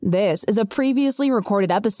This is a previously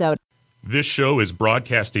recorded episode. This show is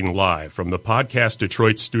broadcasting live from the Podcast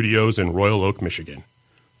Detroit studios in Royal Oak, Michigan.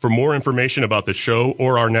 For more information about the show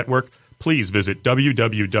or our network, please visit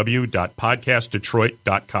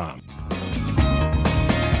www.podcastdetroit.com.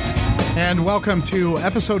 And welcome to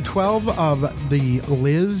episode 12 of the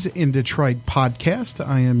Liz in Detroit podcast.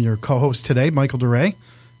 I am your co-host today, Michael DeRay.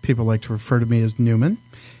 People like to refer to me as Newman.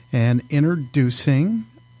 And introducing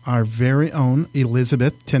our very own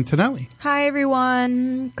Elizabeth Tintinelli. Hi,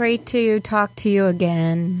 everyone. Great to talk to you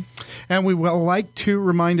again. And we would like to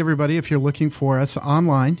remind everybody, if you're looking for us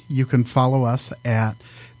online, you can follow us at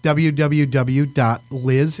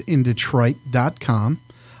www.lizindetroit.com.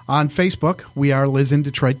 On Facebook, we are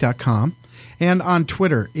lizindetroit.com. And on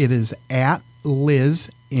Twitter, it is at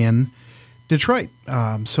lizindetroit.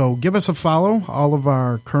 So give us a follow. All of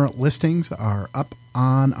our current listings are up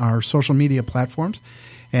on our social media platforms.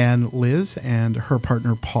 And Liz and her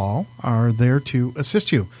partner, Paul, are there to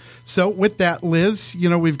assist you. So with that, Liz,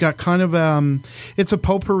 we've got kind of it's a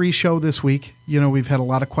potpourri show this week. We've had a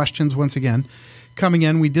lot of questions once again coming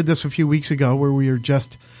in. We did this a few weeks ago where we were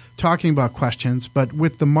just talking about questions. But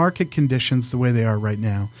with the market conditions the way they are right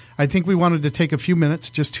now, I think we wanted to take a few minutes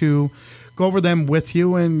just to go over them with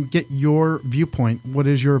you and get your viewpoint. What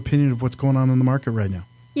is your opinion of what's going on in the market right now?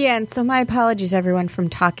 Yeah, and so my apologies, everyone, from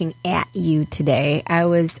talking at you today. I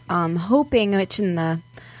was hoping, which in the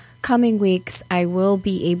coming weeks, I will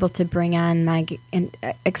be able to bring on my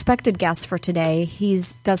expected guest for today. He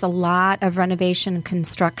does a lot of renovation and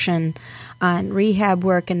construction on rehab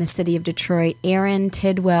work in the city of Detroit. Aaron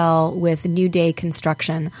Tidwell with New Day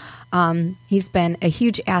Construction. He's been a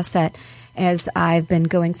huge asset as I've been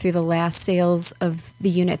going through the last sales of the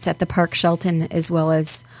units at the Park Shelton, as well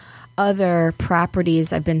as other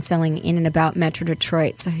properties I've been selling in and about Metro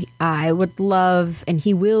Detroit. So I would love, and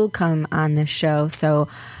he will come on this show so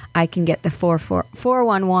I can get the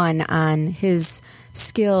 411 on his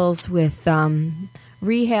skills with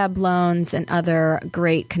rehab loans and other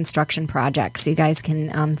great construction projects. So you guys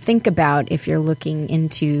can think about if you're looking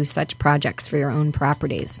into such projects for your own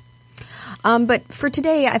properties. But for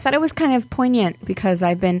today, I thought it was kind of poignant because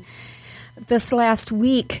I've been, this last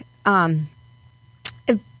week, I've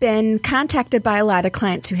been contacted by a lot of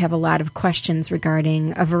clients who have a lot of questions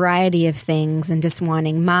regarding a variety of things and just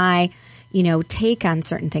wanting my, take on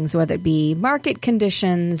certain things, whether it be market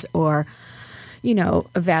conditions or,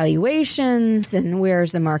 evaluations and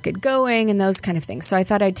where's the market going and those kind of things. So I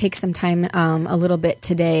thought I'd take some time a little bit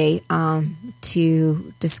today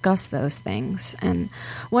to discuss those things. And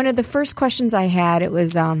one of the first questions I had, it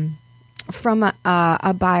was from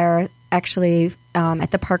a buyer actually at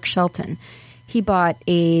the Park Shelton. He bought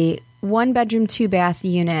a 1-bedroom, 2-bath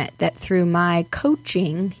unit that through my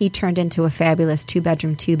coaching, he turned into a fabulous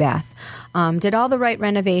 2-bedroom, 2-bath. Did all the right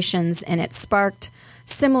renovations, and it sparked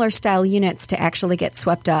similar style units to actually get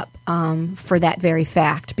swept up for that very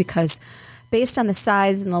fact, because based on the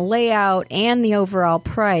size and the layout and the overall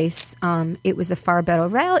price, it was a far better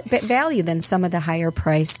value than some of the higher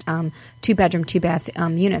priced 2-bedroom, 2-bath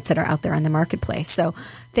units that are out there on the marketplace. So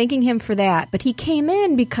thanking him for that. But he came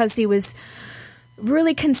in because he was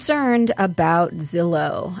really concerned about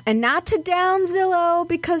Zillow, and not to down Zillow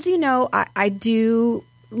because, I do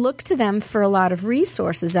look to them for a lot of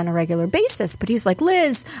resources on a regular basis. But he's like,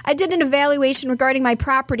 Liz, I did an evaluation regarding my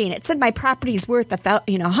property and it said my property's worth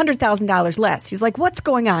 $100,000 less. He's like, what's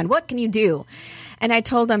going on? What can you do? And I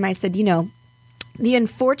told him, I said, the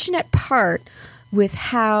unfortunate part with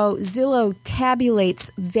how Zillow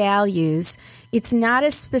tabulates values, it's not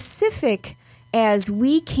as specific as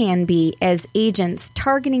we can be as agents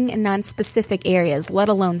targeting in non-specific areas, let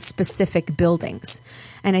alone specific buildings.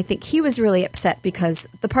 And I think he was really upset because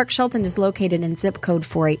the Park Shelton is located in zip code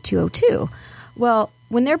 48202. Well,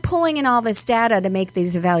 when they're pulling in all this data to make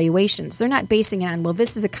these evaluations, they're not basing it on, well,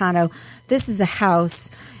 this is a condo, this is a house,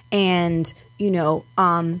 and, we're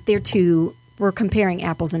comparing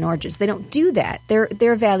apples and oranges. They don't do that.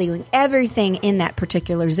 They're valuing everything in that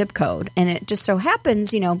particular zip code. And it just so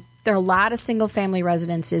happens, there are a lot of single-family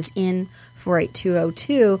residences in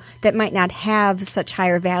 48202 that might not have such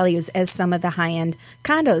higher values as some of the high-end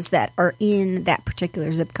condos that are in that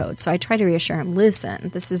particular zip code. So I try to reassure him,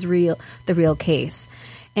 listen, this is the real case.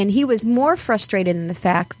 And he was more frustrated in the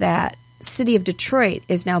fact that City of Detroit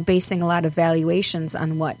is now basing a lot of valuations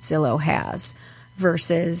on what Zillow has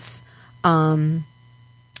versus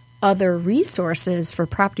other resources for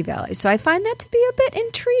property values. So I find that to be a bit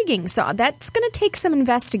intriguing. So that's going to take some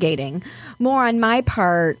investigating more on my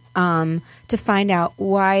part to find out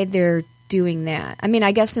why they're doing that. I mean,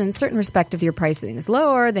 I guess in a certain respect, if your pricing is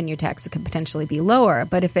lower, then your taxes could potentially be lower.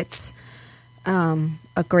 But if it's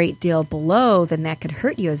a great deal below, then that could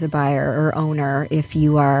hurt you as a buyer or owner if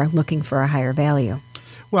you are looking for a higher value.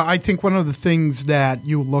 Well, I think one of the things that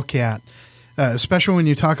you look at, especially when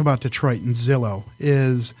you talk about Detroit and Zillow,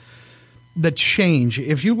 is the change.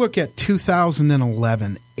 If you look at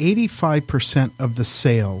 2011, 85% of the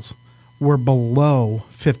sales were below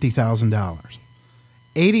 $50,000.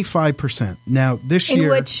 85%. Now, this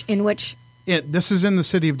year... In which? This is in the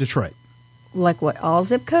city of Detroit. Like what, all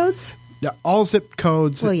zip codes? Yeah, all zip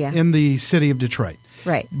codes in the city of Detroit.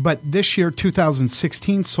 Right. But this year,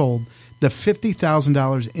 2016 sold the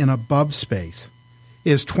 $50,000 and above space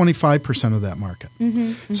is 25% of that market.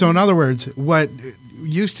 Mm-hmm. So in other words, what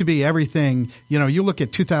used to be everything, you look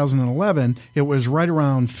at 2011, it was right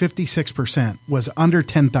around 56% was under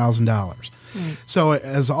 $10,000. Right. So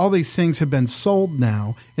as all these things have been sold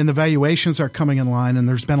now and the valuations are coming in line and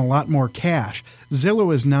there's been a lot more cash,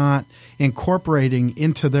 Zillow is not incorporating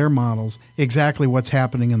into their models exactly what's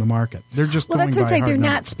happening in the market. They're just going by hard numbers. Well, that's what I'm saying.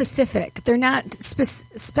 They're not specific. They're not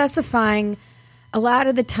specifying. A lot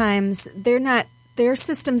of the times, their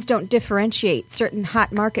systems don't differentiate certain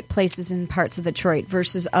hot marketplaces in parts of Detroit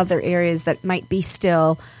versus other areas that might be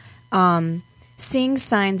still seeing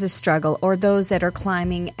signs of struggle, or those that are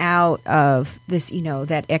climbing out of this,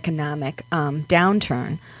 that economic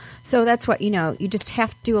downturn. So that's what, you just have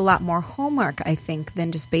to do a lot more homework, I think,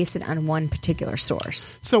 than just base it on one particular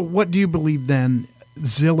source. So what do you believe then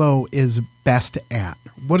Zillow is best at?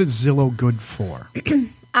 What is Zillow good for?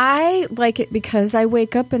 I like it because I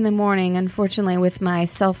wake up in the morning, unfortunately, with my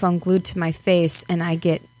cell phone glued to my face, and I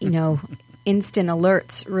get, instant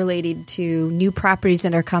alerts related to new properties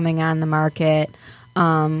that are coming on the market.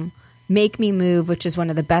 Make Me Move, which is one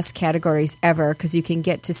of the best categories ever, because you can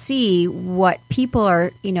get to see what people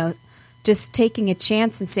are, just taking a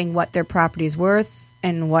chance and seeing what their property is worth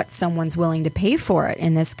and what someone's willing to pay for it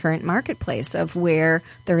in this current marketplace of where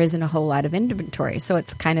there isn't a whole lot of inventory. So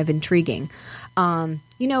it's kind of intriguing.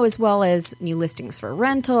 As well as new listings for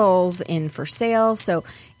rentals and for sale. So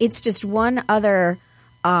it's just one other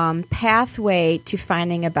pathway to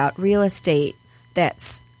finding about real estate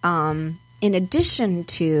that's in addition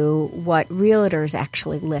to what realtors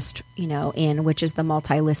actually list, in, which is the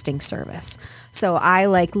multi-listing service. So I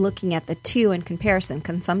like looking at the two in comparison,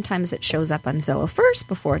 because sometimes it shows up on Zillow first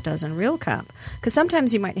before it does on RealComp. Because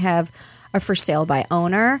sometimes you might have a for sale by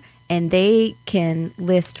owner, and they can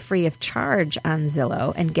list free of charge on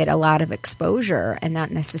Zillow and get a lot of exposure and not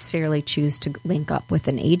necessarily choose to link up with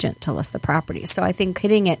an agent to list the property. So I think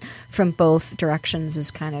hitting it from both directions is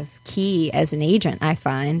kind of key as an agent, I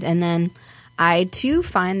find. And then I, too,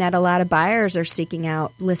 find that a lot of buyers are seeking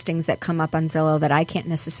out listings that come up on Zillow that I can't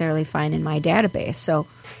necessarily find in my database. So,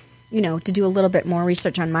 to do a little bit more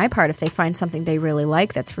research on my part, if they find something they really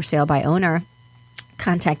like that's for sale by owner,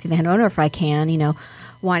 contacting that owner if I can,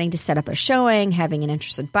 wanting to set up a showing, having an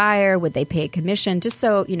interested buyer, would they pay a commission, just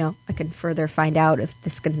so, I can further find out if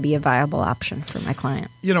this can be a viable option for my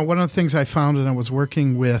client. One of the things I found, and I was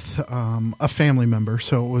working with a family member,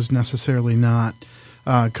 so it was necessarily not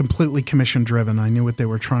completely commission-driven. I knew what they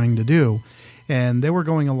were trying to do, and they were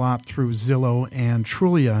going a lot through Zillow and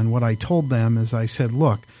Trulia, and what I told them is I said,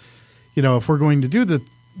 look, if we're going to do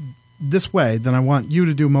this way, then I want you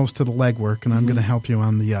to do most of the legwork, and I'm going to help you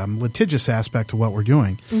on the litigious aspect of what we're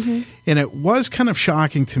doing. Mm-hmm. And it was kind of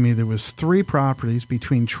shocking to me. There was 3 properties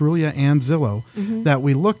between Trulia and Zillow that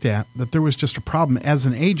we looked at that there was just a problem. As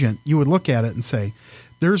an agent, you would look at it and say,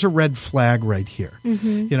 there's a red flag right here.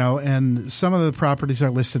 Mm-hmm. And some of the properties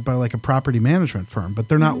are listed by like a property management firm, but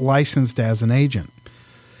they're not licensed as an agent.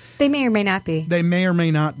 They may or may not be. They may or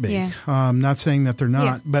may not be. Yeah. Not saying that they're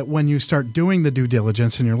not, but when you start doing the due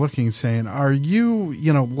diligence and you're looking and saying, are you,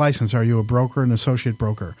 licensed? Are you a broker, an associate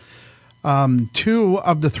broker? 2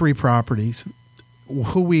 of the 3 properties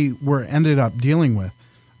who we ended up dealing with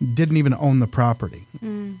didn't even own the property.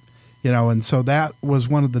 Mm. And so that was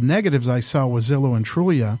one of the negatives I saw with Zillow and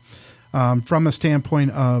Trulia from a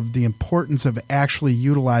standpoint of the importance of actually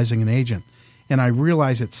utilizing an agent. And I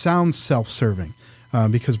realize it sounds self-serving.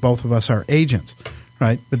 Because both of us are agents,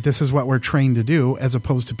 right? But this is what we're trained to do, as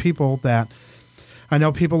opposed to people that I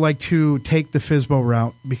know people like to take the FSBO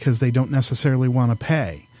route because they don't necessarily want to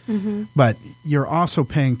pay. Mm-hmm. But you're also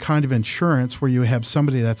paying kind of insurance where you have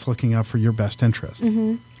somebody that's looking out for your best interest.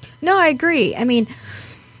 Mm-hmm. No, I agree. I mean,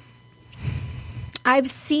 I've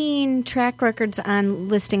seen track records on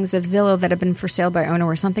listings of Zillow that have been for sale by owner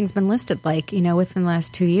where something's been listed within the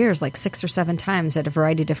last 2 years, like 6 or 7 times at a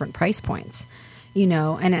variety of different price points.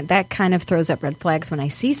 And that kind of throws up red flags when I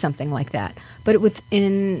see something like that. But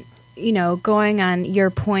going on your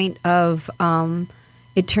point of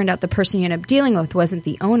it turned out the person you ended up dealing with wasn't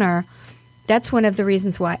the owner, that's one of the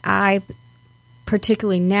reasons why I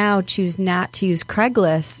particularly now choose not to use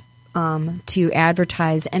Craigslist to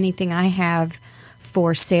advertise anything I have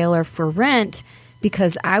for sale or for rent,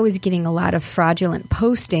 because I was getting a lot of fraudulent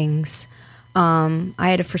postings. I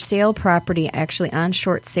had a for sale property actually on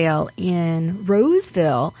short sale in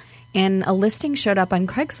Roseville, and a listing showed up on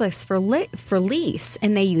Craigslist for lease,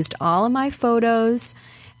 and they used all of my photos,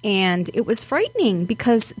 and it was frightening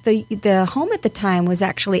because the home at the time was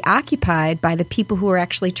actually occupied by the people who were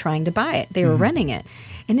actually trying to buy it. They were renting it.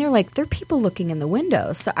 And they're like, there are people looking in the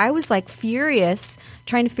windows. So I was like furious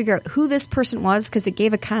trying to figure out who this person was, because it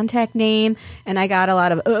gave a contact name, and I got a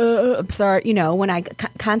lot of, I'm sorry, when I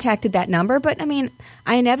contacted that number. But I mean,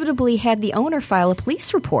 I inevitably had the owner file a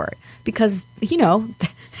police report because,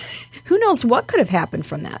 who knows what could have happened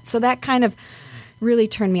from that. So that kind of really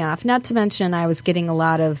turned me off. Not to mention I was getting a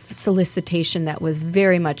lot of solicitation that was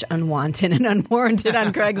very much unwanted and unwarranted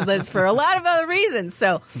on Craigslist for a lot of other reasons.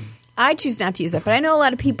 So I choose not to use it. But I know a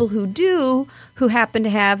lot of people who do, who happen to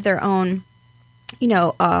have their own,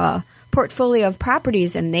 portfolio of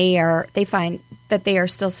properties, and they find that they are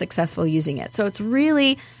still successful using it. So it's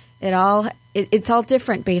really it's all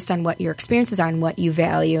different based on what your experiences are and what you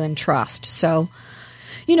value and trust. So,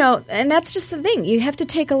 and that's just the thing. You have to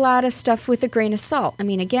take a lot of stuff with a grain of salt. I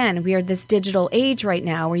mean, again, we are this digital age right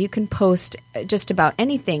now where you can post just about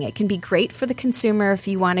anything. It can be great for the consumer if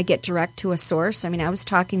you want to get direct to a source. I mean, I was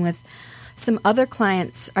talking with some other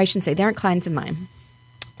clients. I shouldn't say they aren't clients of mine.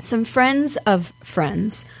 Some friends of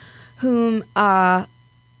friends whom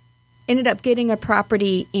ended up getting a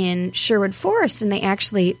property in Sherwood Forest, and they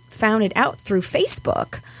actually found it out through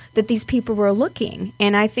Facebook that these people were looking.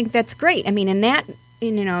 And I think that's great. I mean, in that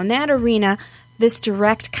arena, this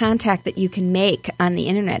direct contact that you can make on the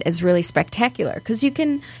internet is really spectacular, because you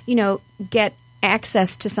can, get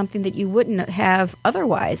access to something that you wouldn't have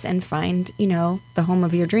otherwise and find, the home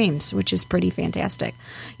of your dreams, which is pretty fantastic.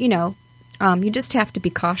 You just have to be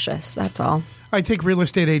cautious. That's all. I think real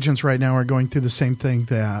estate agents right now are going through the same thing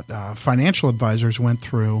that financial advisors went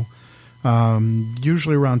through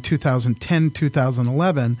usually around 2010,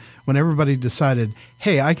 2011, when everybody decided,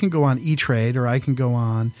 hey, I can go on E-Trade, or I can go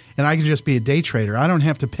on and I can just be a day trader. I don't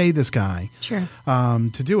have to pay this guy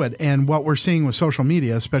to do it. And what we're seeing with social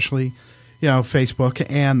media, especially Facebook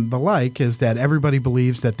and the like, is that everybody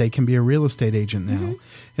believes that they can be a real estate agent now,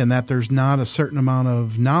 and that there's not a certain amount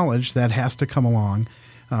of knowledge that has to come along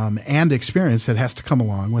and experience that has to come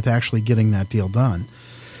along with actually getting that deal done.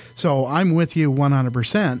 So I'm with you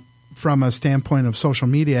 100%. From a standpoint of social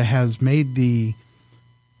media has made the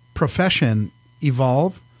profession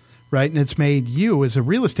evolve, right? And it's made you as a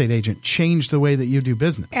real estate agent change the way that you do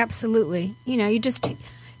business. Absolutely.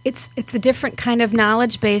 It's a different kind of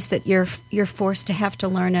knowledge base that you're forced to have to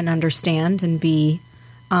learn and understand and be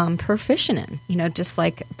proficient in. Just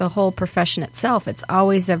like the whole profession itself, it's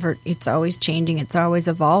always changing, it's always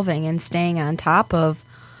evolving, and staying on top of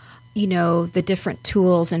the different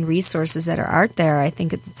tools and resources that are out there. I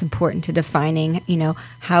think it's important to defining,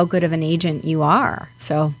 how good of an agent you are.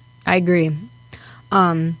 So I agree.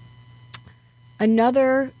 Another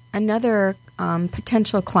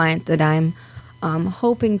potential client that I'm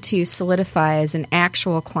hoping to solidify as an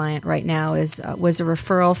actual client right now was a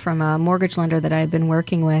referral from a mortgage lender that I've been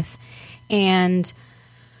working with. And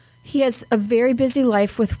he has a very busy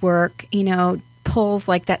life with work, pulls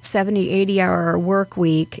like that 70, 80-hour work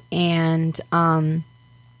week, and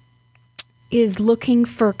is looking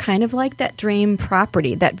for kind of like that dream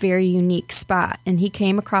property, that very unique spot. And he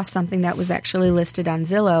came across something that was actually listed on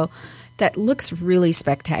Zillow that looks really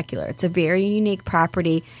spectacular. It's a very unique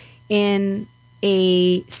property in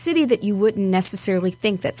a city that you wouldn't necessarily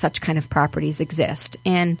think that such kind of properties exist.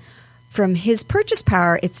 And from his purchase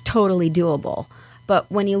power, it's totally doable. But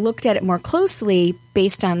when he looked at it more closely,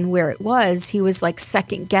 based on where it was, he was like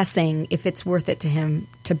second guessing if it's worth it to him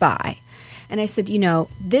to buy. And I said,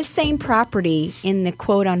 this same property in the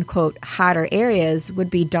quote unquote hotter areas would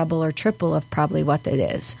be double or triple of probably what it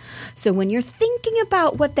is. So when you're thinking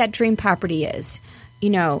about what that dream property is,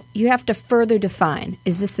 you have to further define,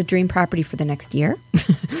 is this the dream property for the next year?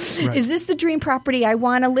 Right. Is this the dream property I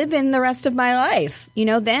want to live in the rest of my life?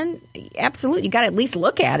 Then absolutely, you got to at least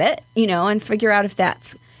look at it, and figure out if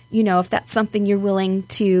that's something you're willing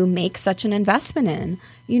to make such an investment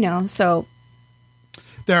in, so.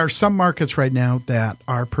 There are some markets right now that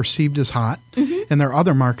are perceived as hot, and there are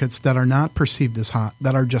other markets that are not perceived as hot,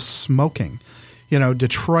 that are just smoking.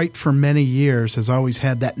 Detroit for many years has always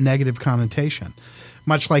had that negative connotation.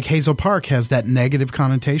 Much like Hazel Park has that negative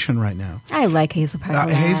connotation right now. I like Hazel Park.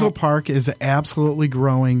 Hazel Park is absolutely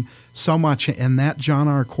growing so much in that John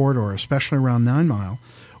R. corridor, especially around 9 Mile,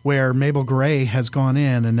 where Mabel Gray has gone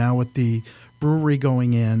in, and now with the brewery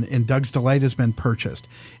going in, and Doug's Delight has been purchased,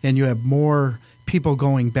 and you have more people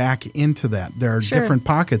going back into that. There are different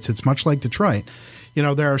pockets. It's much like Detroit.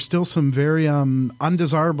 There are still some very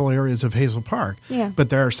undesirable areas of Hazel Park, but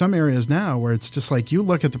there are some areas now where it's just like you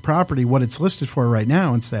look at the property, what it's listed for right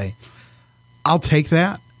now, and say, I'll take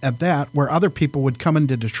that at that, where other people would come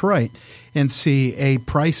into Detroit and see a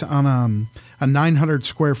price on a 900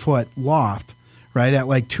 square foot loft, right, at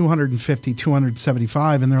like $250,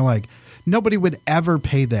 $275, and they're like, nobody would ever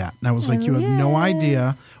pay that. And I was like, you have no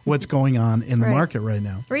idea what's going on in the market right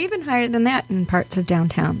now. Or even higher than that in parts of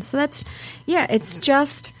downtown. So that's, it's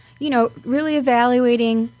just, really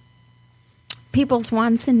evaluating people's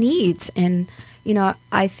wants and needs. And,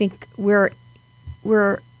 I think we're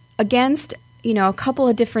against, a couple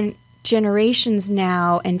of different generations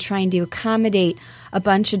now and trying to accommodate a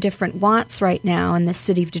bunch of different wants right now in the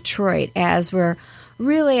city of Detroit, as we're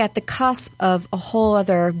really at the cusp of a whole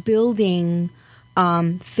other building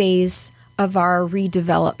phase of our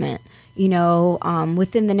redevelopment.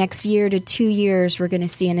 Within the next year to 2 years, we're going to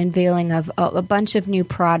see an unveiling of a bunch of new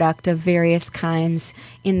product of various kinds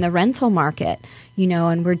in the rental market,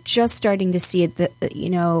 and we're just starting to see it,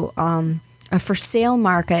 a for sale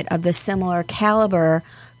market of the similar caliber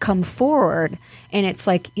come forward. And it's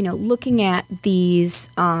like, looking at these,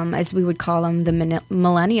 as we would call them, the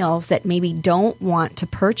millennials that maybe don't want to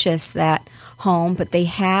purchase that home, but they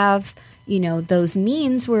have, those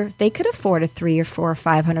means where they could afford a $300,000 or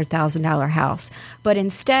 $400,000 or $500,000 house. But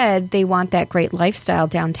instead, they want that great lifestyle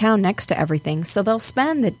downtown next to everything. So they'll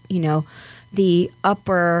spend the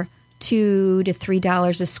upper $2 to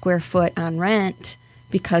 $3 a square foot on rent,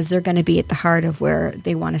 because they're going to be at the heart of where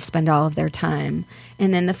they want to spend all of their time.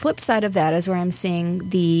 And then the flip side of that is where I'm seeing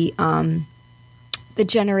the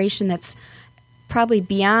generation that's probably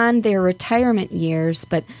beyond their retirement years,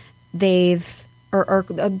 but they're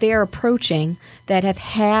approaching, that have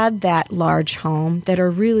had that large home, that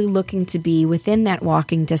are really looking to be within that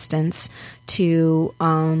walking distance to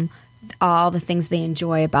all the things they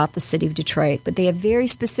enjoy about the city of Detroit. But they have very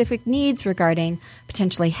specific needs regarding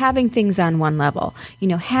potentially having things on one level,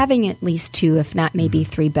 having at least 2, if not maybe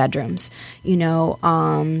 3 bedrooms,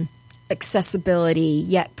 accessibility,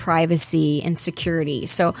 yet privacy and security.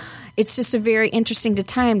 So it's just a very interesting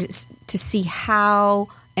time to see how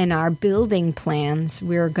in our building plans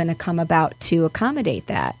we're going to come about to accommodate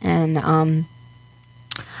that. And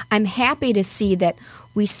I'm happy to see that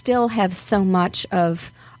we still have so much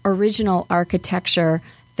of original architecture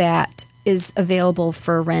that is available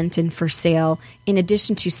for rent and for sale, in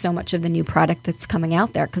addition to so much of the new product that's coming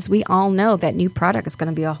out there, because we all know that new product is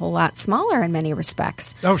going to be a whole lot smaller in many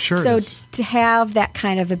respects. Oh, sure. So to have that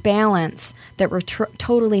kind of a balance, that we're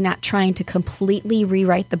totally not trying to completely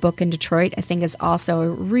rewrite the book in Detroit, I think is also a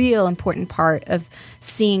real important part of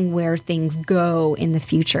seeing where things go in the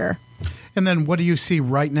future. And then what do you see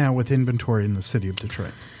right now with inventory in the city of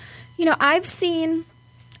Detroit? I've seen,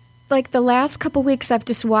 like the last couple weeks, I've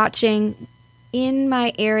just watching in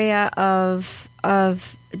my area of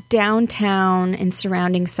downtown and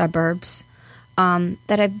surrounding suburbs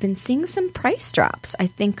that I've been seeing some price drops. I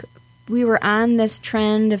think we were on this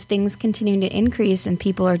trend of things continuing to increase, and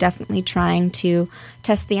people are definitely trying to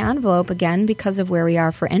test the envelope again because of where we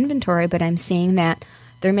are for inventory. But I'm seeing that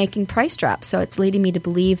they're making price drops. So it's leading me to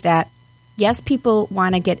believe that, yes, people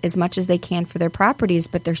want to get as much as they can for their properties,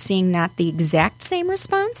 but they're seeing not the exact same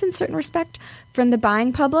response in certain respect from the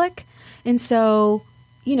buying public. And so,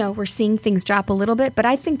 we're seeing things drop a little bit, but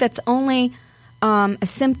I think that's only a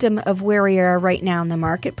symptom of where we are right now in the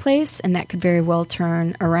marketplace, and that could very well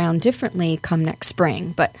turn around differently come next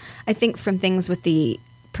spring. But I think from things with the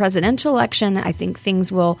presidential election, I think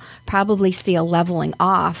things will probably see a leveling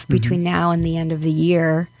off between now and the end of the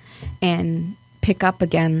year, and pick up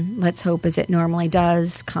again, let's hope, as it normally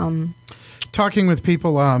does come. Talking with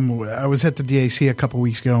people, I was at the DAC a couple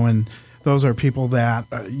weeks ago, and those are people that,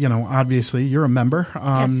 obviously you're a member.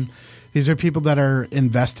 Yes. These are people that are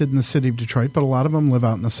invested in the city of Detroit, but a lot of them live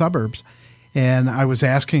out in the suburbs. And I was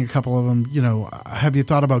asking a couple of them, have you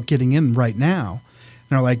thought about getting in right now? And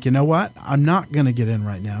they're like, you know what? I'm not going to get in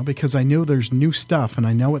right now because I know there's new stuff and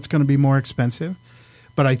I know it's going to be more expensive,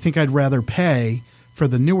 but I think I'd rather pay for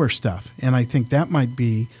the newer stuff. And I think that might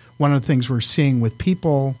be one of the things we're seeing with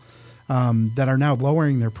people that are now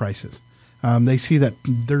lowering their prices. They see that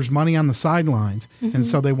there's money on the sidelines, and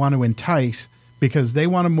so they want to entice because they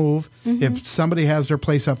want to move. If somebody has their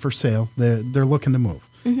place up for sale, they're looking to move.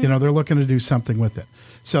 They're looking to do something with it.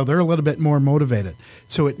 So they're a little bit more motivated.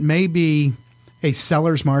 So it may be a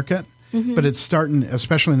seller's market, but it's starting,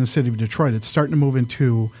 especially in the city of Detroit, it's starting to move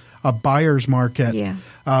into a buyer's market Yeah.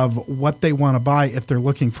 of what they want to buy if they're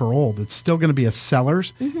looking for old. It's still going to be a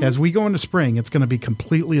seller's. As we go into spring, it's going to be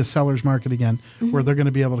completely a seller's market again, where they're going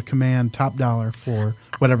to be able to command top dollar for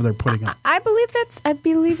whatever they're putting up. I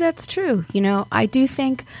believe that's true. I do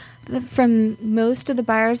think that from most of the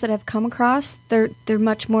buyers that I've come across, they're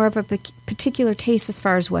much more of a particular taste as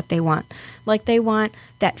far as what they want. Like they want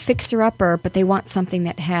that fixer-upper, but they want something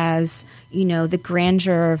that has, the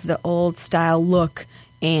grandeur of the old style look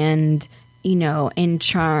and, and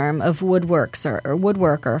charm of woodworks or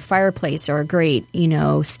woodwork or a fireplace or a great,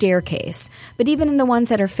 staircase. But even in the ones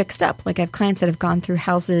that are fixed up, like I have clients that have gone through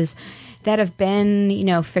houses that have been,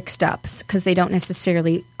 fixed up because they don't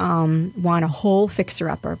necessarily want a whole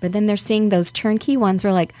fixer-upper. But then they're seeing those turnkey ones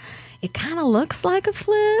where, like, it kind of looks like a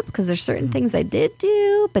flip because there's certain things they did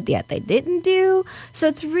do, but yet they didn't do. So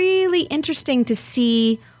it's really interesting to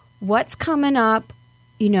see what's coming up,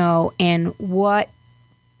 and what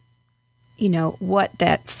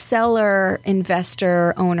that seller,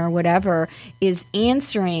 investor, owner, whatever, is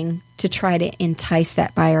answering to try to entice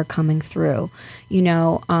that buyer coming through.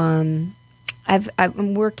 I'm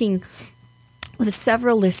working with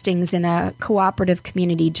several listings in a cooperative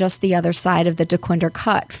community just the other side of the DeQuinder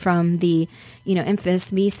Cut from the, infamous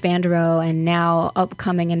Mies van der Rohe and now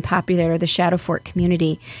upcoming and popular the Shadow Fort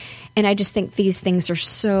community. And I just think these things are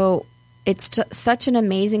such an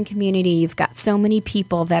amazing community. You've got so many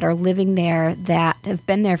people that are living there that have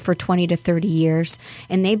been there for 20 to 30 years.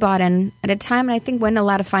 And they bought in at a time, and I think when a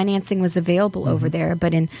lot of financing was available over there,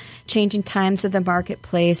 but in changing times of the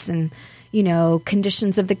marketplace and,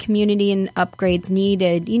 conditions of the community and upgrades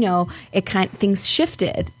needed, things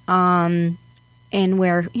shifted. And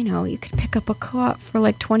where, you could pick up a co-op for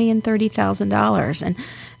like $20,000 and $30,000. And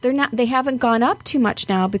they haven't gone up too much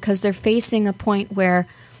now because they're facing a point where,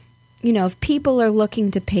 if people are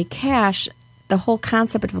looking to pay cash, the whole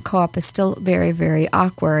concept of a co-op is still very, very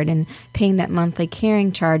awkward, and paying that monthly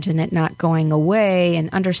carrying charge and it not going away and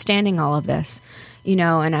understanding all of this,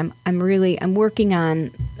 and I'm working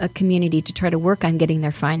on a community to try to work on getting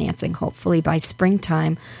their financing. Hopefully by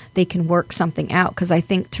springtime they can work something out, because I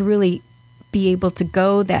think to really be able to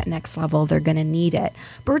go that next level, they're going to need it.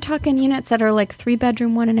 But we're talking units that are like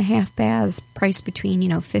 3-bedroom, 1.5 baths, priced between,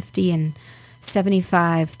 $50,000 and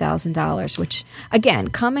 $75,000, which, again,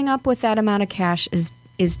 coming up with that amount of cash is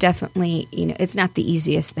definitely, it's not the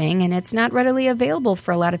easiest thing, and it's not readily available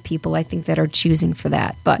for a lot of people, I think, that are choosing for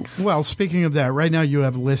that. But well, speaking of that, right now you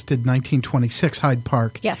have listed 1926 Hyde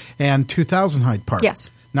Park, yes, and 2000 Hyde Park. Yes.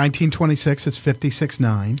 1926 is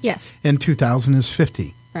 56.9. Yes. And 2000 is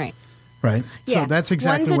 50. Right. Right. Yeah. So that's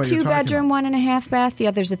exactly what you're talking about. One's a 2-bedroom, 1.5 bath. The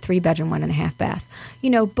other's a 3-bedroom, 1.5 bath.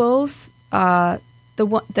 Both.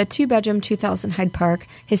 The 2-bedroom 2000 Hyde Park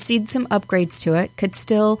has seen some upgrades to it. Could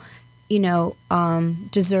still,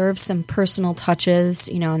 deserve some personal touches,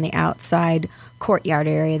 in the outside courtyard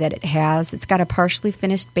area that it has. It's got a partially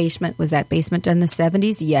finished basement. Was that basement done in the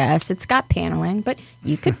 70s? Yes. It's got paneling, but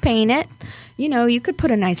you could paint it. You could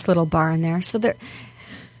put a nice little bar in there. So there,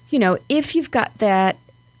 if you've got that,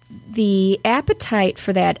 the appetite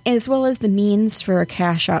for that, as well as the means for a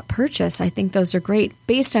cash-out purchase, I think those are great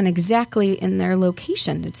based on exactly in their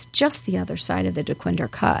location. It's just the other side of the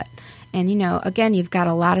DeQuinder Cut. And, again, you've got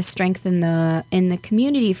a lot of strength in the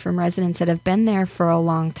community from residents that have been there for a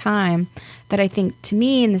long time that I think, to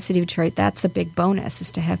me, in the city of Detroit, that's a big bonus,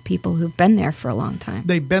 is to have people who've been there for a long time.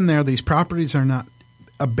 They've been there. These properties are not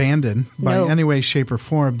abandoned by any way, shape, or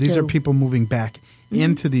form. These are people moving back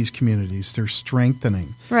into these communities. They're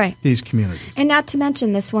strengthening these communities. And not to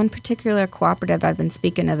mention this one particular cooperative I've been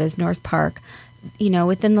speaking of is North Park.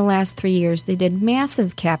 Within the last 3 years, they did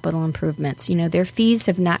massive capital improvements. Their fees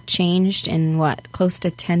have not changed in, close to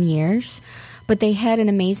 10 years. But they had an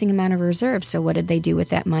amazing amount of reserves. So what did they do with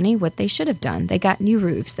that money? What they should have done. They got new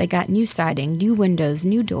roofs. They got new siding, new windows,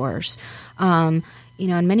 new doors. In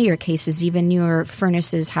many of your cases, even newer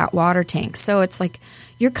furnaces, hot water tanks. So it's like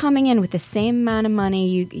you're coming in with the same amount of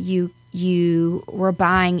money you were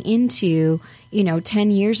buying into,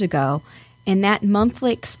 10 years ago. And that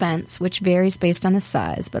monthly expense, which varies based on the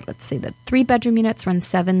size, but let's say the 3-bedroom units run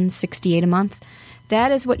 $768 a month.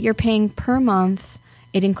 That is what you're paying per month.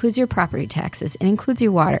 It includes your property taxes. It includes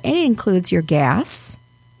your water. And it includes your gas.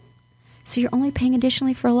 So you're only paying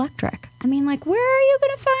additionally for electric. I mean, where are you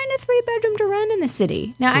going to find a 3-bedroom to rent in the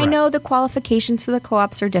city? Now, I know the qualifications for the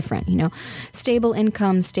co-ops are different. Stable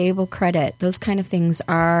income, stable credit, those kind of things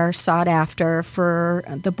are sought after for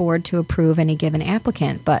the board to approve any given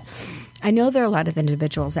applicant. But I know there are a lot of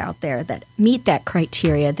individuals out there that meet that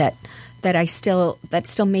criteria that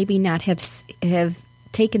still maybe not have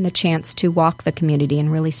taken the chance to walk the community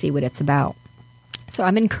and really see what it's about. So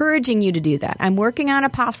I'm encouraging you to do that. I'm working on a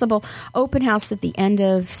possible open house at the end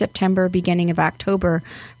of September, beginning of October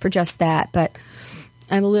for just that. But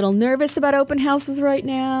I'm a little nervous about open houses right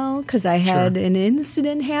now because I had an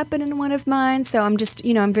incident happen in one of mine. So I'm just,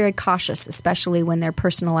 I'm very cautious, especially when there are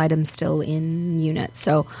personal items still in units.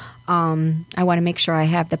 So I want to make sure I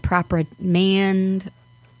have the proper manned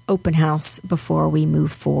open house before we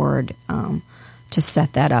move forward to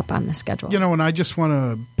set that up on the schedule. And I just want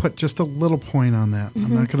to put just a little point on that.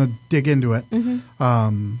 I'm not going to dig into it.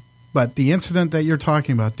 But the incident that you're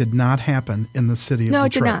talking about did not happen in the city of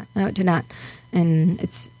Detroit. No, it did not. And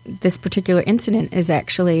this particular incident is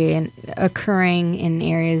actually occurring in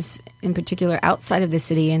areas, in particular outside of the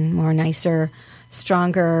city, in more nicer,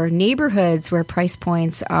 stronger neighborhoods where price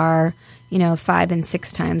points are 5 and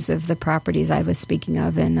 6 times of the properties I was speaking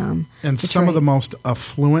of in and Detroit. Some of the most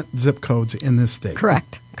affluent zip codes in this state.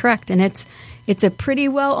 Correct. And it's a pretty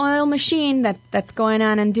well-oiled machine that's going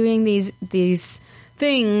on and doing these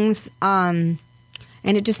things, and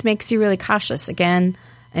it just makes you really cautious. Again,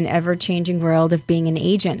 an ever-changing world of being an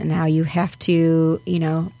agent and how you have to,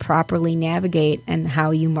 properly navigate and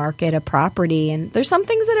how you market a property. And there's some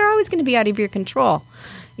things that are always going to be out of your control.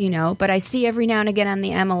 But I see every now and again on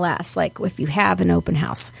the MLS, like if you have an open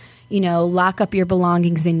house, lock up your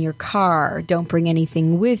belongings in your car. Don't bring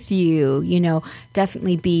anything with you.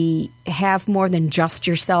 Definitely have more than just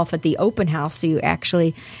yourself at the open house. So you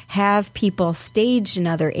actually have people staged in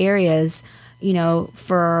other areas,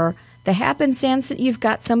 for the happenstance that you've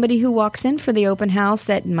got somebody who walks in for the open house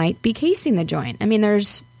that might be casing the joint. I mean,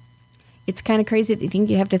 it's kind of crazy that you think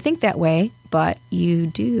you have to think that way, but you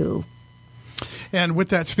do. And with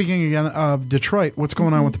that, speaking again of Detroit, what's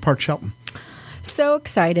going on with the Park Shelton? So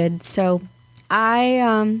excited. So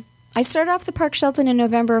I started off the Park Shelton in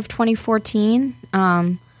November of 2014,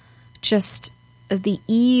 just the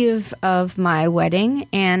eve of my wedding.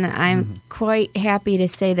 And I'm quite happy to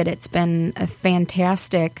say that it's been a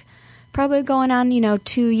fantastic, probably going on,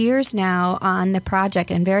 2 years now on the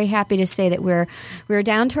project. And very happy to say that we're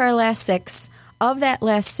down to our last 6. Of that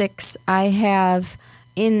last 6, I have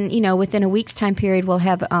within a week's time period, we'll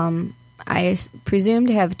have, I presume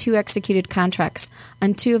to have 2 executed contracts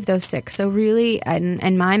on 2 of those 6. So really,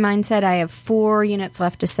 in my mindset, I have 4 units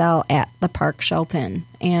left to sell at the Park Shelton.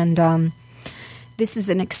 And this is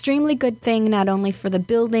an extremely good thing, not only for the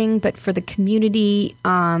building, but for the community,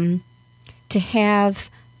 to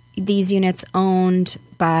have these units owned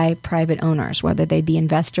by private owners, whether they be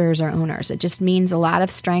investors or owners. It just means a lot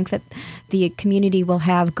of strength that the community will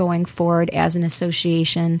have going forward as an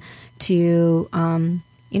association to,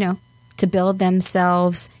 to build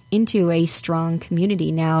themselves into a strong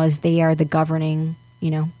community now as they are the governing,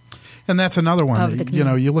 And that's another one.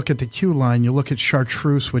 You look at the Q line, you look at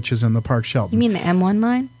Chartreuse, which is in the Park Shelton. You mean the M1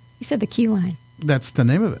 line? You said the Q line. That's the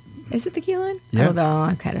name of it. Is it the Q line? Yes.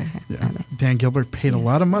 Dan Gilbert paid a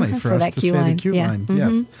lot of money for us to say the Q line.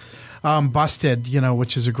 Yes. Busted,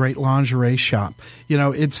 which is a great lingerie shop.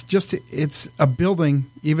 It's a building,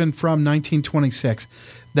 even from 1926,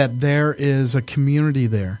 that there is a community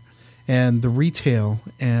there. And the retail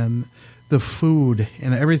and the food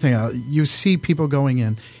and everything else, you see people going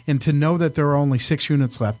in. And to know that there are only 6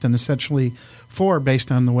 units left, and essentially 4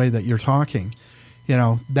 based on the way that you're talking,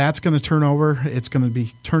 that's going to turn over. It's going to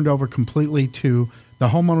be turned over completely to the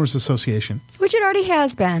Homeowners Association. Which it already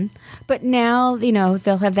has been. But now,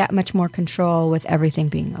 they'll have that much more control with everything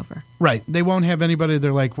being over. Right. They won't have anybody.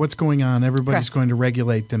 They're like, what's going on? Everybody's going to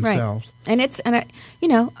regulate themselves. Right. And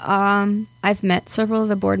I've met several of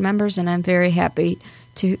the board members, and I'm very happy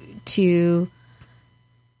to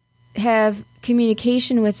have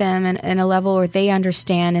communication with them and a level where they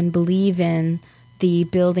understand and believe in the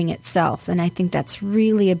building itself. And I think that's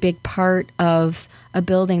really a big part of a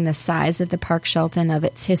building the size of the Park Shelton, of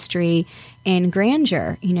its history and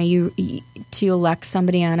grandeur. You to elect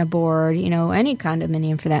somebody on a board, any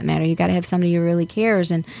condominium for that matter, you got to have somebody who really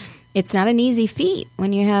cares. And it's not an easy feat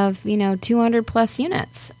when you have, 200 plus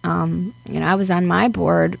units. I was on my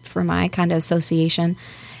board for my condo association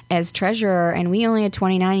as treasurer, and we only had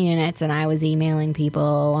 29 units, and I was emailing people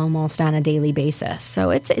almost on a daily basis. So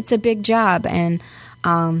it's a big job, and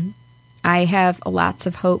I have lots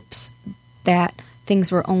of hopes that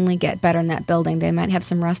things will only get better in that building. They might have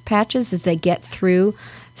some rough patches as they get through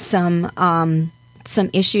some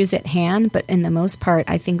issues at hand, but in the most part,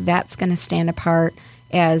 I think that's going to stand apart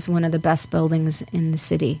as one of the best buildings in the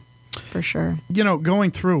city, for sure.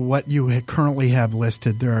 Going through what you currently have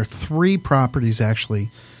listed, there are 3 properties actually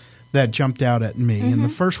that jumped out at me. And the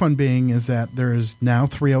first one being is that there is now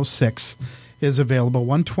 306 is available,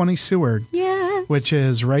 120 Seward, yes, which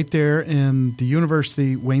is right there in the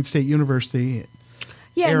university, Wayne State University.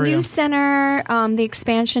 Yeah, area. New Center, the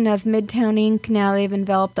expansion of Midtown Inc. Now they've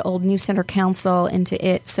enveloped the old New Center Council into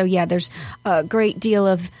it. So, yeah, there's a great deal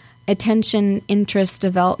of attention, interest,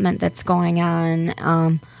 development that's going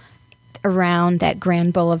on around that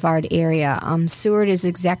Grand Boulevard area. Seward is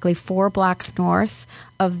exactly 4 blocks north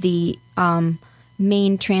of the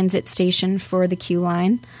main transit station for the Q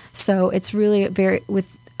line. So it's really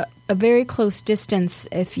a very close distance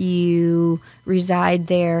if you reside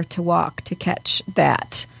there to walk to catch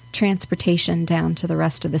that transportation down to the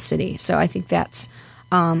rest of the city. So I think that's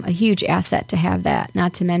a huge asset to have that.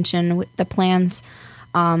 Not to mention the plans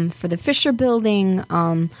for the Fisher Building,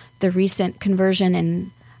 the recent conversion,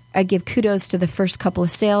 and I give kudos to the first couple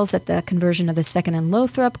of sales at the conversion of the Second and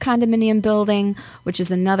Lothrop condominium building, which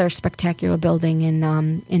is another spectacular building in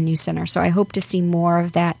New Center. So I hope to see more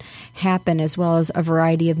of that happen, as well as a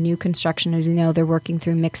variety of new construction. As you know, they're working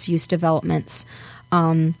through mixed-use developments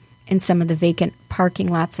in some of the vacant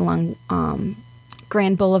parking lots along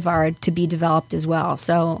Grand Boulevard to be developed as well.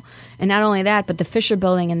 So, and not only that, but the Fisher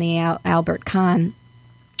Building and the Albert Kahn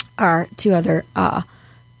are 2 other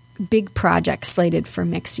big projects slated for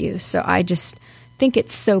mixed use. So I just think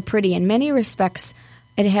it's so pretty. In many respects,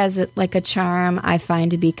 it has like a charm I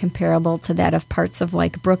find to be comparable to that of parts of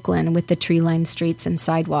like Brooklyn with the tree-lined streets and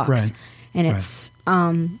sidewalks. Right. And it's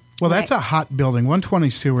well, that's a hot building,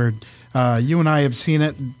 120 Seward. You and I have seen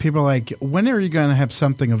it. People are like, when are you going to have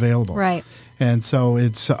something available? Right. And so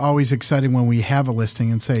it's always exciting when we have a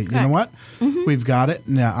listing and say, you know what, we've got it.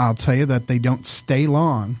 Now, I'll tell you that they don't stay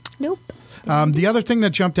long. Nope. The other thing that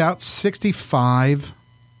jumped out, 65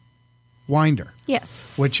 Winder.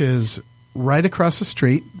 Yes. Which is right across the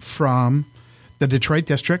street from the Detroit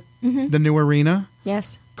District, the new arena.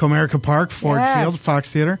 Yes. Comerica Park, Ford Yes. Field,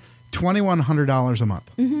 Fox Theater, $2,100 a month.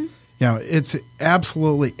 You know, it's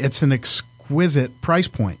an exquisite price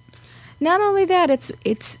point. Not only that, it's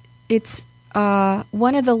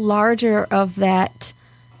one of the larger of that,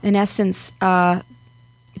 in essence,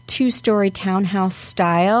 2-story townhouse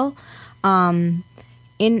style. In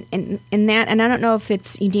that, and I don't know if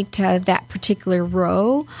it's unique to that particular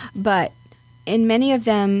row, but in many of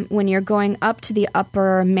them, when you're going up to the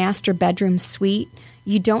upper master bedroom suite,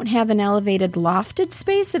 you don't have an elevated lofted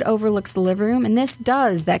space that overlooks the living room, and this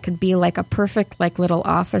does. That could be like a perfect like little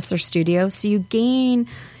office or studio. So you gain,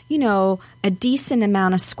 you know, a decent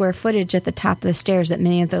amount of square footage at the top of the stairs that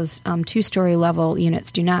many of those 2-story level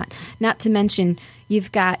units do not. Not to mention,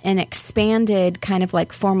 you've got an expanded kind of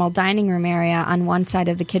like formal dining room area on one side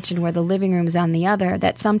of the kitchen where the living room is on the other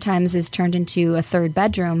that sometimes is turned into a 3rd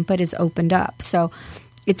bedroom but is opened up. So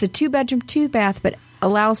it's a 2-bedroom, 2-bath, but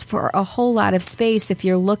allows for a whole lot of space if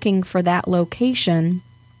you're looking for that location.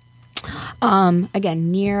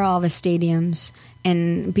 Again, near all the stadiums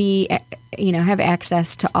and have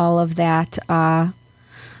access to all of that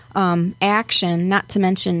action, not to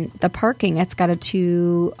mention the parking. It's got a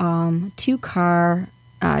 2-car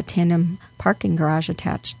tandem parking garage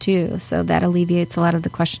attached too, so that alleviates a lot of the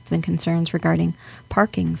questions and concerns regarding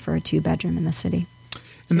parking for a 2-bedroom in the city.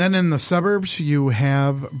 And then in the suburbs, you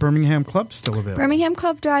have Birmingham Club still available. Birmingham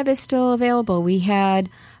Club Drive is still available. We had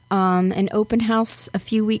an open house a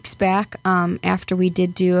few weeks back after we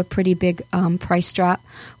did do a pretty big price drop.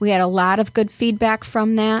 We had a lot of good feedback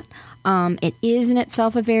from that. It is in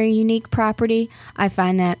itself a very unique property. I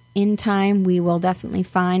find that in time we will definitely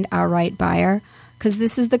find our right buyer, because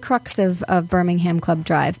this is the crux of Birmingham Club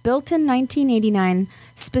Drive. Built in 1989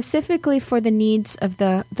 specifically for the needs of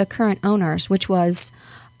the current owners, which was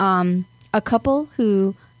a couple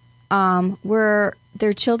who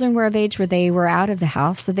their children were of age where they were out of the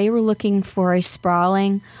house, so they were looking for a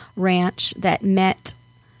sprawling ranch that met,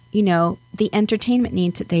 you know, the entertainment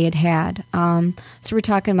needs that they had. So we're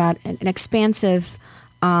talking about an expansive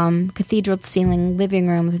cathedral ceiling living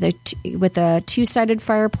room with a 2-sided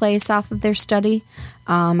fireplace off of their study,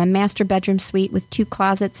 a master bedroom suite with 2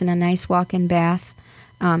 closets and a nice walk-in bath,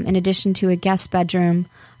 in addition to a guest bedroom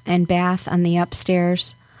and bath on the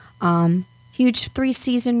upstairs. Huge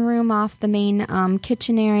 3-season room off the main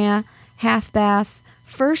kitchen area, half bath,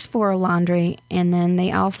 first floor laundry, and then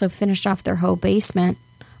they also finished off their whole basement,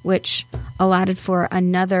 which allotted for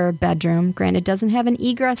another bedroom. Granted, doesn't have an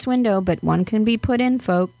egress window, but one can be put in,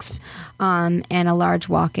 folks, and a large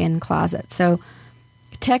walk-in closet. So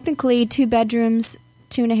technically 2 bedrooms,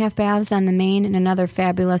 2.5 baths on the main, and another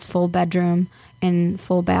fabulous full bedroom and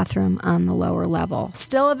full bathroom on the lower level.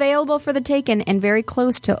 Still available for the taking and very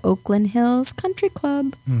close to Oakland Hills Country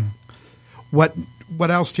Club. What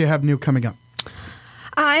else do you have new coming up?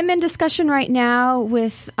 I'm in discussion right now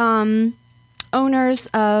with owners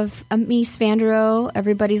of Mies van der Rohe.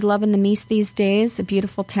 Everybody's loving the Mies these days. A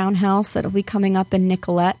beautiful townhouse that'll be coming up in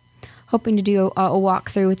Nicollet. Hoping to do a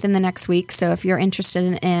walkthrough within the next week. So if you're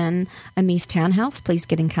interested in a Mies townhouse, please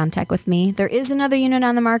get in contact with me. There is another unit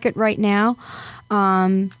on the market right now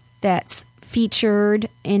that's featured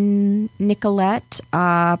in Nicollet,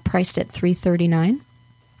 priced at $339,000.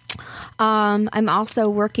 I'm also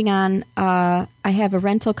working on, I have a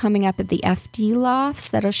rental coming up at the FD Lofts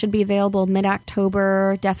that should be available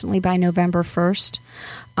mid-October, definitely by November 1st.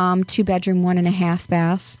 2-bedroom, 1.5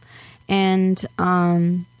 bath. And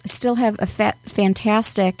still have a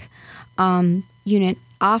fantastic unit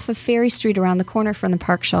off of Ferry Street around the corner from the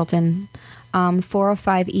Park Shelton,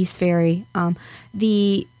 405 East Ferry.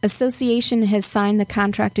 The association has signed the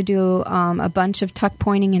contract to do a bunch of tuck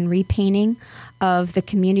pointing and repainting of the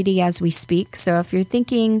community as we speak. So if you're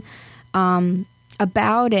thinking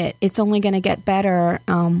about it, it's only going to get better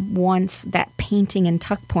once that painting and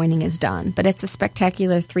tuck pointing is done. But it's a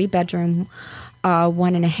spectacular 3-bedroom,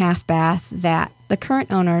 1.5 bath that the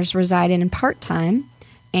current owners reside in part-time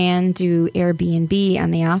and do Airbnb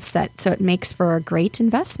on the offset. So it makes for a great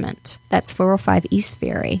investment. That's 405 East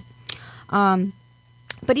Ferry.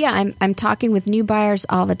 But yeah, I'm talking with new buyers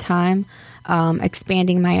all the time,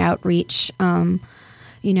 expanding my outreach, to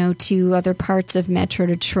other parts of Metro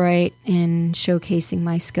Detroit and showcasing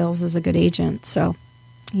my skills as a good agent. So,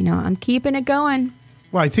 I'm keeping it going.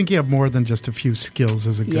 Well, I think you have more than just a few skills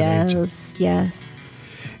as a good agent. Yes.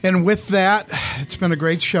 And with that, it's been a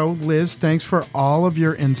great show. Liz, thanks for all of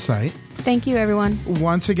your insight. Thank you, everyone.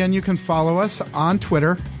 Once again, you can follow us on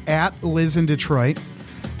Twitter at Liz in Detroit.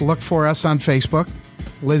 Look for us on Facebook,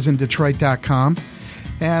 lizindetroit.com.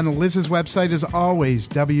 And Liz's website is always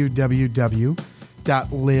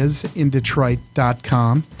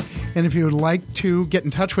www.lizindetroit.com. And if you would like to get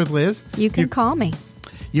in touch with Liz, you can call me.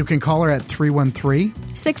 You can call her at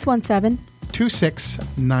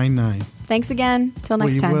 313-617-2699. Thanks again. Till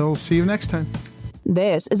next time. We will see you next time.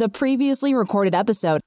 This is a previously recorded episode